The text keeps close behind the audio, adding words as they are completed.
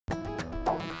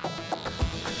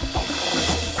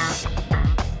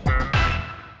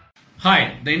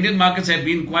Hi, the Indian markets have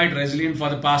been quite resilient for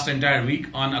the past entire week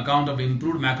on account of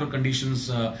improved macro conditions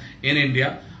in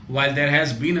India. While there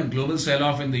has been a global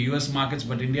sell-off in the US markets,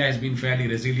 but India has been fairly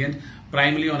resilient,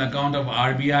 primarily on account of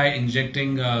RBI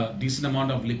injecting a decent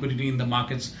amount of liquidity in the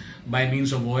markets by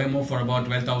means of OMO for about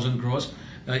 12,000 crores.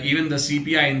 Even the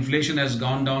CPI inflation has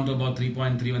gone down to about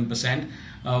 3.31%,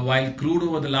 while crude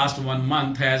over the last 1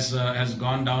 month has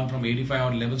gone down from 85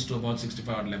 odd levels to about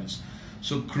 65 odd levels.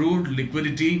 So crude,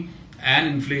 liquidity and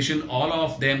inflation, all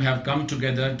of them have come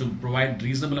together to provide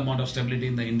reasonable amount of stability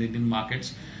in the Indian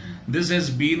markets. This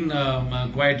has been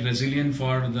quite resilient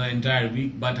for the entire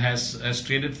week, but has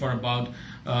traded for about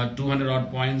 200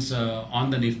 odd points on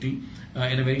the Nifty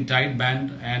in a very tight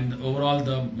band, and overall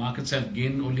the markets have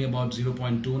gained only about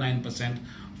 0.29%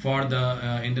 for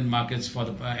the Indian markets for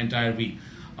the entire week.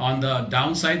 On the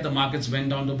downside, the markets went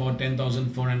down to about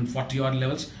 10,440 odd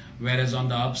levels, whereas on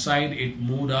the upside it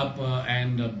moved up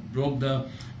and broke the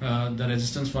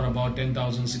resistance for about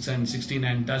 10,616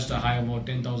 and touched a high of about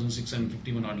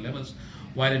 10,651 odd levels.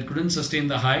 While it couldn't sustain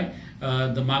the high,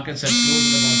 the markets have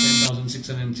closed at about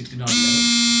 10,616 odd levels.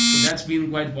 So that's been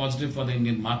quite positive for the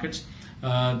Indian markets.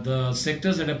 The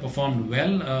sectors that have performed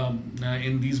well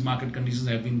in these market conditions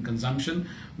have been consumption,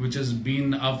 which has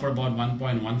been up for about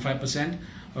 1.15%,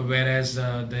 whereas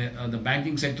the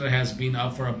banking sector has been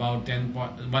up for about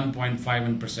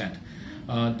 1.51%.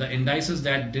 The indices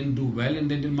that didn't do well in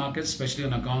the Indian markets, especially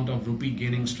on account of rupee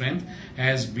gaining strength,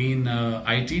 has been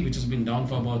IT, which has been down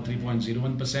for about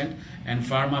 3.01%, and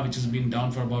pharma, which has been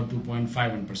down for about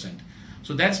 2.51%.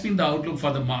 So that's been the outlook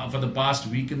for the past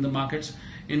week in the markets.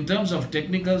 In terms of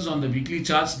technicals on the weekly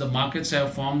charts, the markets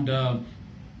have formed, the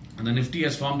Nifty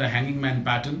has formed a hanging man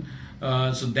pattern.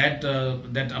 So that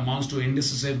amounts to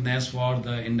indecisiveness for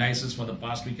the indices for the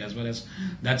past week, as well as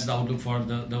that's the outlook for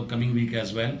the coming week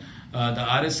as well. The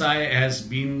RSI has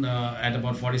been at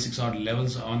about 46 odd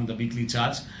levels on the weekly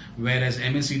charts, whereas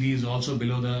MACD is also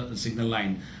below the signal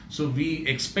line. So we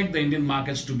expect the Indian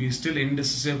markets to be still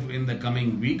indecisive in the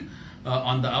coming week.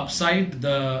 On the upside,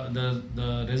 the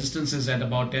resistance is at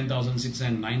about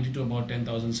 10,690 to about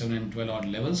 10,712 odd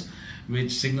levels,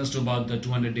 which signals to about the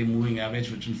 200-day moving average,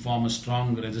 which will form a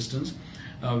strong resistance.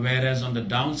 Whereas on the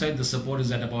downside, the support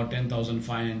is at about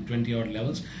 10,520 odd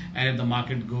levels, and if the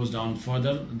market goes down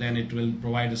further, then it will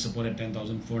provide a support at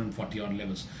 10,440 odd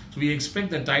levels. So we expect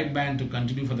the tight band to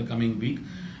continue for the coming week.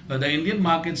 The Indian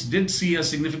markets did see a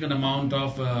significant amount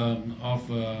of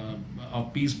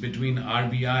peace between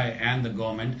RBI and the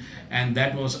government, and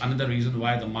that was another reason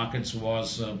why the markets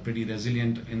was pretty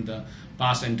resilient in the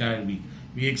past entire week.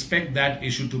 We expect that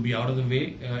issue to be out of the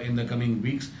way in the coming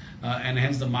weeks, and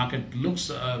hence the market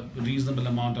looks reasonable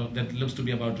amount of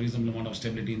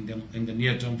stability in the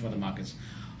near term for the markets.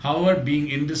 However,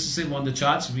 being indecisive on the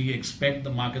charts, we expect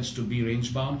the markets to be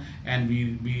range bound, and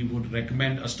we would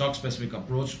recommend a stock specific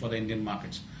approach for the Indian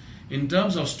markets. In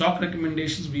terms of stock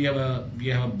recommendations, we have a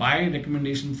buy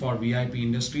recommendation for VIP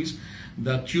Industries.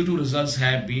 The Q2 results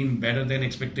have been better than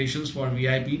expectations for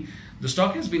VIP. The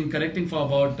stock has been correcting for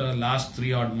about last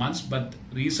 3 odd months, but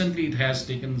recently it has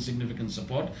taken significant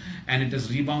support and it has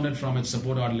rebounded from its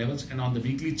support odd levels. And on the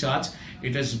weekly charts,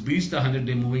 it has breached the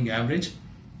 100-day moving average,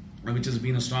 which has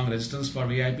been a strong resistance for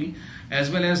VIP, as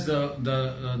well as the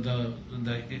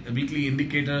weekly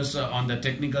indicators on the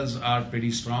technicals are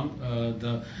pretty strong.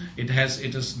 The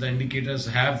indicators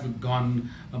have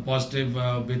gone positive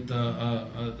with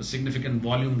a significant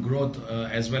volume growth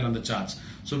as well on the charts.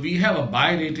 So we have a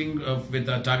buy rating with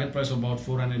a target price of about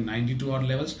 492 odd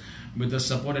levels, with a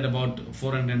support at about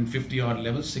 450 odd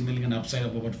levels, signaling an upside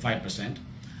of about 5%.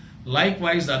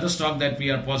 Likewise, the other stock that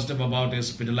we are positive about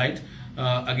is Pidilite.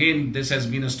 Again, this has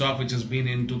been a stock which has been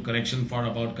into correction for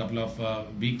about a couple of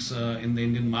weeks in the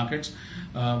Indian markets.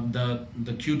 The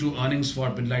Q2 earnings for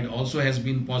Pidilite also has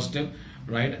been positive,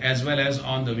 right? As well as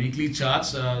on the weekly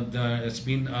charts, it's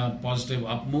been a positive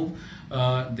up move.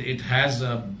 It has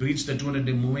breached the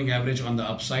 200-day moving average on the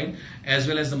upside, as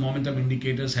well as the momentum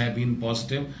indicators have been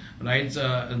positive, right?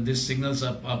 This signals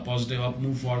a positive up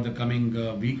move for the coming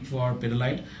week for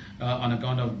Pidilite on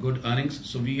account of good earnings.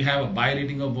 So we have a buy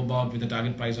rating of about, with a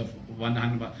target price of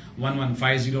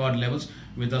 1150 odd levels,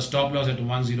 with a stop loss at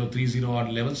 1030 odd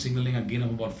levels, signaling a gain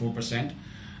of about 4%.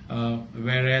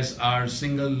 Whereas our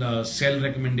single sell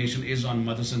recommendation is on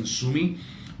Motherson Sumi.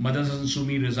 Motherson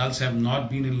Sumi results have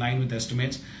not been in line with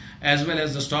estimates, as well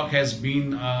as the stock has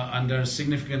been under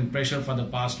significant pressure for the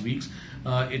past weeks.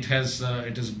 It has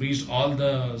breached all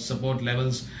the support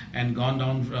levels and gone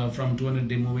down from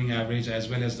 200-day moving average, as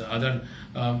well as the other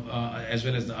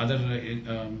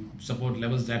support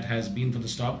levels that has been for the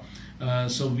stock.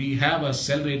 So we have a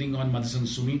sell rating on Motherson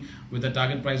Sumi with a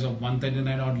target price of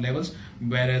 139 odd levels,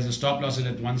 whereas the stop loss is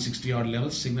at 160 odd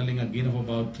levels, signaling a gain of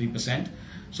about 3%.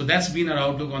 So that's been our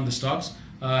outlook on the stocks.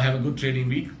 Have a good trading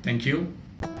week. Thank you.